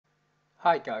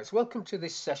Hi guys, welcome to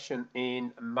this session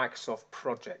in Microsoft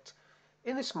Project.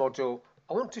 In this module,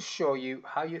 I want to show you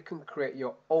how you can create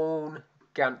your own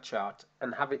Gantt chart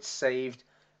and have it saved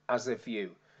as a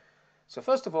view. So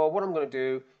first of all, what I'm going to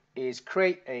do is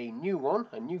create a new one,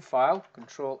 a new file,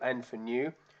 Control N for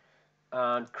new,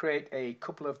 and create a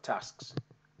couple of tasks.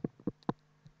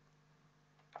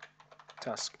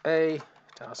 Task A,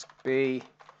 Task B,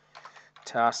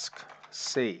 Task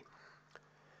C.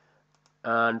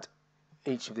 And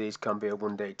each of these can be a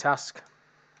one-day task.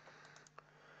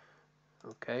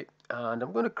 Okay, and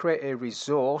I'm going to create a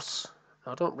resource.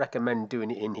 I don't recommend doing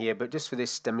it in here, but just for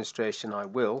this demonstration I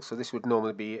will. So this would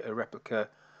normally be a replica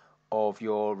of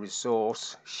your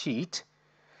resource sheet,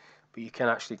 but you can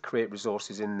actually create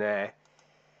resources in there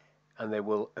and they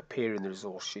will appear in the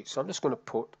resource sheet. So I'm just going to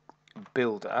put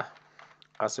builder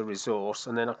as a resource,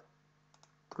 and then I'm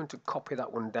going to copy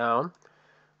that one down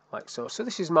like so. So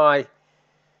this is my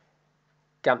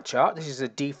Gantt chart. This is a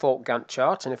default Gantt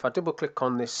chart, and if I double click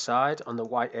on this side on the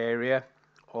white area,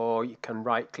 or you can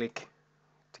right click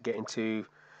to get into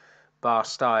bar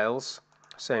styles,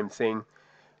 same thing.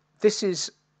 This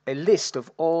is a list of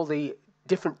all the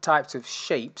different types of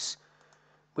shapes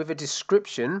with a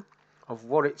description of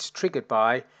what it's triggered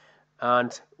by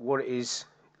and what it is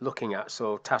looking at.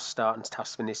 So task start and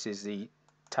task finish is the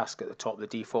task at the top, the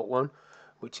default one,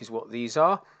 which is what these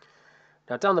are.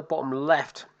 Now down the bottom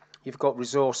left you've got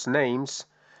resource names,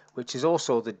 which is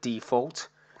also the default.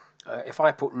 If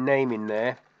I put name in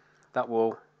there, that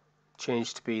will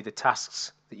change to be the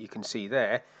tasks that you can see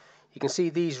there. You can see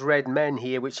these red men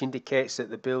here, which indicates that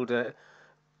the builder,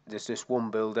 there's just one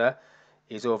builder,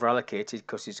 is over allocated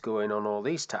because it's going on all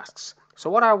these tasks. So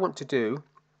what I want to do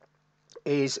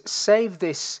is save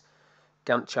this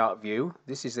Gantt chart view.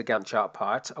 This is the Gantt chart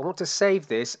part. I want to save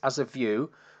this as a view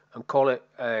and call it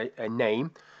a name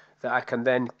that I can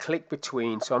then click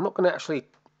between. So I'm not going to actually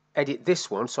edit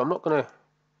this one, so I'm not going to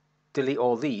delete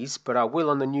all these, but I will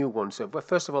on the new one. So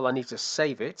first of all, I need to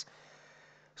save it.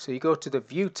 So you go to the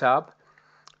View tab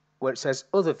where it says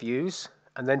Other Views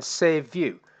and then Save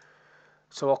View.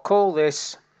 So I'll call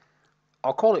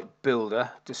it Builder,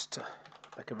 just to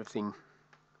make everything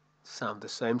sound the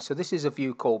same. So this is a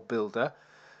view called Builder.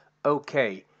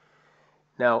 Okay.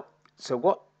 Now, so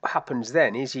what happens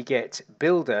then is you get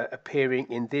Builder appearing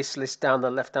in this list down the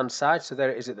left hand side. So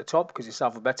there it is at the top because it's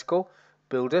alphabetical.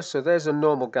 Builder. So there's a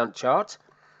normal Gantt chart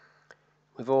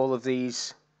with all of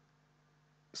these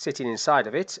sitting inside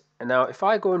of it. And now if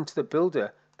I go into the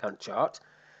Builder Gantt chart,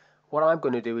 what I'm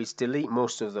going to do is delete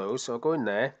most of those. So I'll go in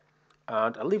there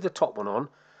and I'll leave the top one on.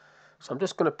 So I'm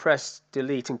just going to press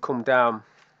delete and come down,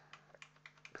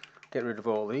 get rid of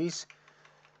all these,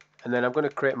 and then I'm going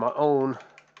to create my own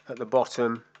at the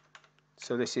bottom.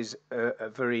 So this is a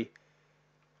very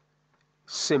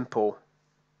simple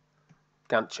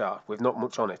Gantt chart with not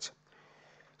much on it.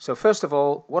 So first of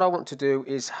all, what I want to do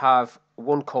is have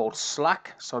one called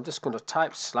Slack. So I'm just going to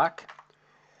type Slack,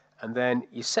 and then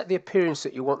you set the appearance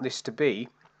that you want this to be.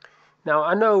 Now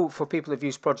I know for people who've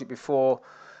used Project before,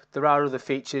 there are other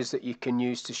features that you can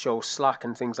use to show Slack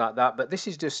and things like that, but this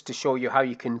is just to show you how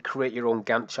you can create your own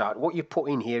Gantt chart. What you put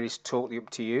in here is totally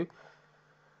up to you.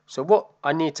 So what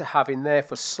I need to have in there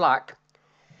for Slack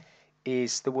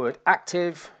is the word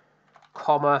active,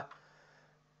 comma,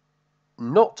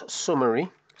 not summary,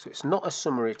 so it's not a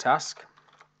summary task,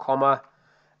 comma,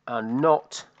 and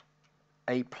not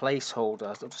a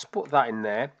placeholder. So I'll just put that in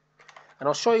there, and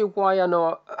I'll show you why I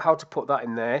know how to put that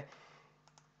in there.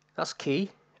 That's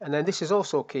key, and then this is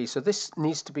also key. So this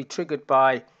needs to be triggered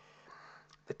by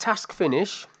the task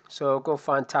finish. So I'll go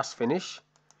find task finish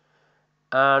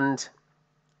and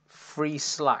free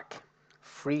Slack.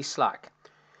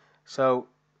 So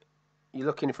you're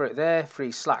looking for it there,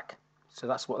 free Slack. So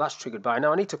that's what that's triggered by.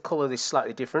 Now I need to color this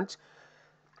slightly different.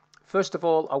 First of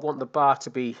all, I want the bar to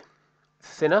be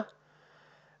thinner,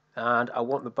 and I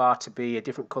want the bar to be a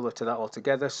different color to that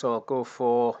altogether. So I'll go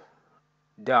for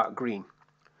dark green.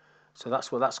 So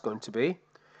that's what that's going to be.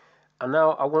 And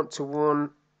now I want to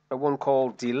one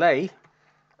called delay.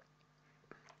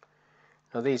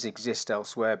 Now these exist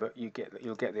elsewhere, but you'll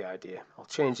get the idea. I'll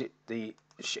change it the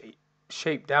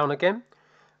shape down again,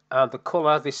 and the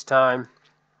color this time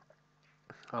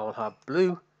I'll have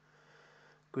blue,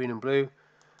 green and blue.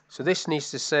 So this needs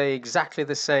to say exactly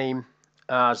the same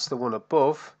as the one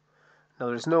above. Now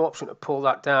there is no option to pull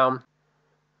that down.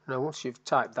 Now once you've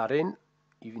typed that in,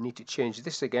 you need to change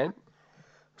this again.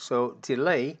 So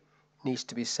delay needs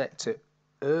to be set to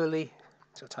early.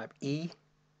 So type E.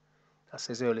 That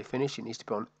says early finish. It needs to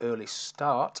be on early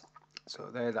start. So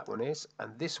there that one is.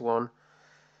 And this one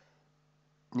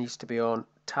needs to be on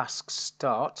task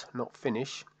start, not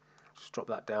finish. Just drop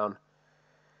that down.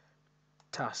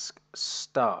 Task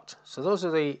start. So those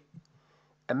are the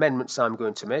amendments I'm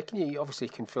going to make. And you obviously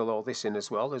can fill all this in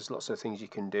as well. There's lots of things you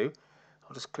can do.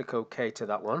 I'll just click OK to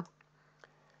that one.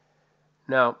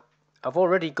 Now, I've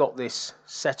already got this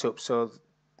set up, so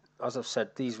as I've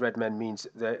said, these red men means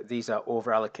that these are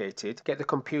over allocated. Get the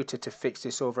computer to fix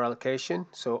this over allocation.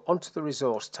 So onto the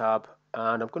resource tab,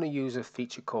 and I'm going to use a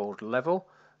feature called level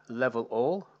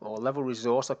all, or level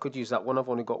resource. I could use that one. I've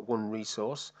only got one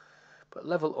resource, but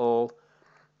level all,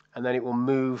 and then it will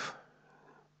move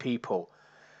people.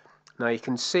 Now you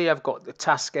can see I've got the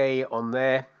task A on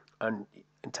there, and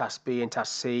task B and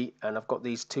task C, and I've got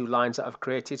these two lines that I've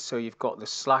created. So you've got the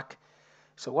slack.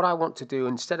 So what I want to do,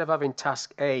 instead of having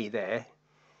task A there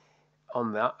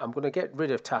on that, I'm going to get rid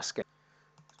of task A.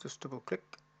 Just double click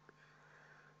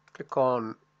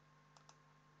on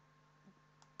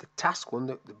the task one,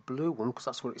 the blue one, because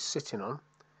that's what it's sitting on,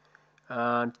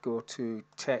 and go to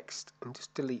text and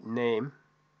just delete name,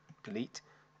 delete,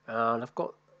 and I've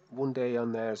got one day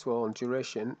on there as well on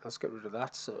duration. Let's get rid of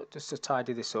that. So just to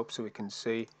tidy this up so we can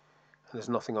see, and there's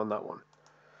nothing on that one.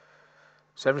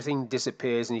 So everything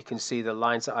disappears and you can see the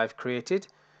lines that I've created.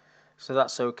 So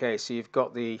that's okay. So you've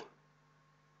got the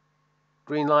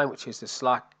green line, which is the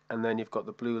slack, and then you've got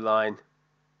the blue line,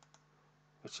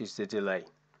 which is the delay.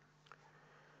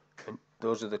 And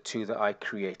those are the two that I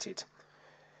created.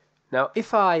 Now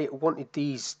if I wanted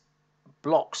these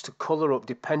blocks to color up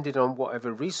depending on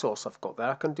whatever resource I've got there,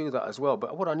 I can do that as well.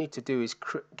 But what I need to do is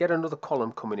get another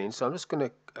column coming in. So I'm just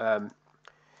going to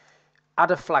add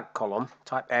a flag column,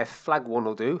 type F, flag 1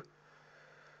 will do.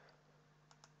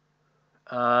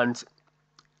 And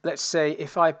let's say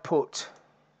if I put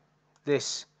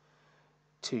this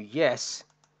to yes,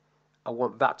 I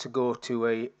want that to go to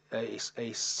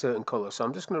a certain color. So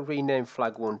I'm just going to rename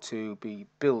flag 1 to be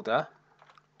builder.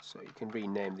 So you can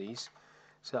rename these.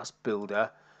 So that's builder,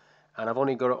 and I've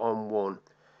only got it on 1.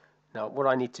 Now what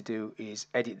I need to do is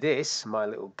edit this, my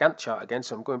little Gantt chart again.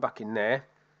 So I'm going back in there.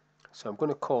 So I'm going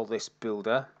to call this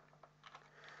builder.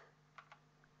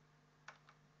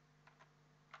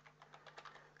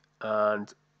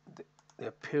 And the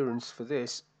appearance for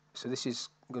this, so this is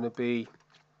going to be,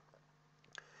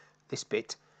 this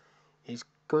bit is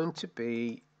going to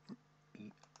be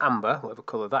amber, whatever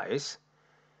color that is,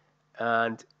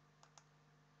 and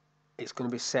it's going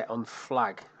to be set on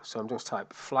flag. So I'm just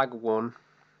type flag 1,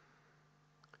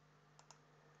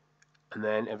 and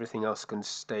then everything else can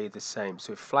stay the same.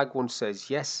 So if flag 1 says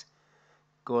yes,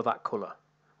 go that color.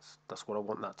 That's what I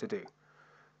want that to do.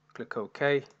 Click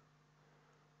OK,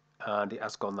 and it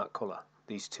has gone that color.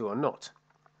 These two are not.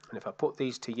 And if I put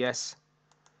these to yes,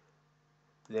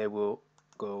 they will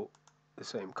go the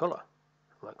same color,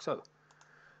 like so.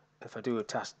 If I do a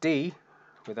task D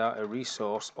without a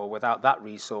resource, or without that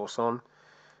resource on,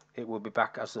 it will be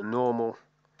back as the normal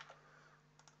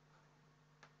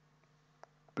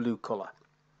blue color.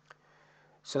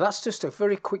 So that's just a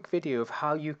very quick video of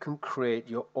how you can create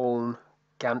your own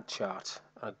Gantt chart.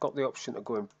 I've got the option of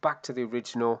going back to the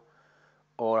original,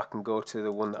 or I can go to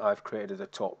the one that I've created at the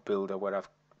top, builder, where I've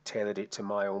tailored it to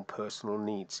my own personal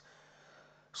needs.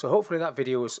 So hopefully that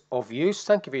video was of use.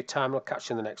 Thank you for your time. I'll catch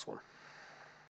you in the next one.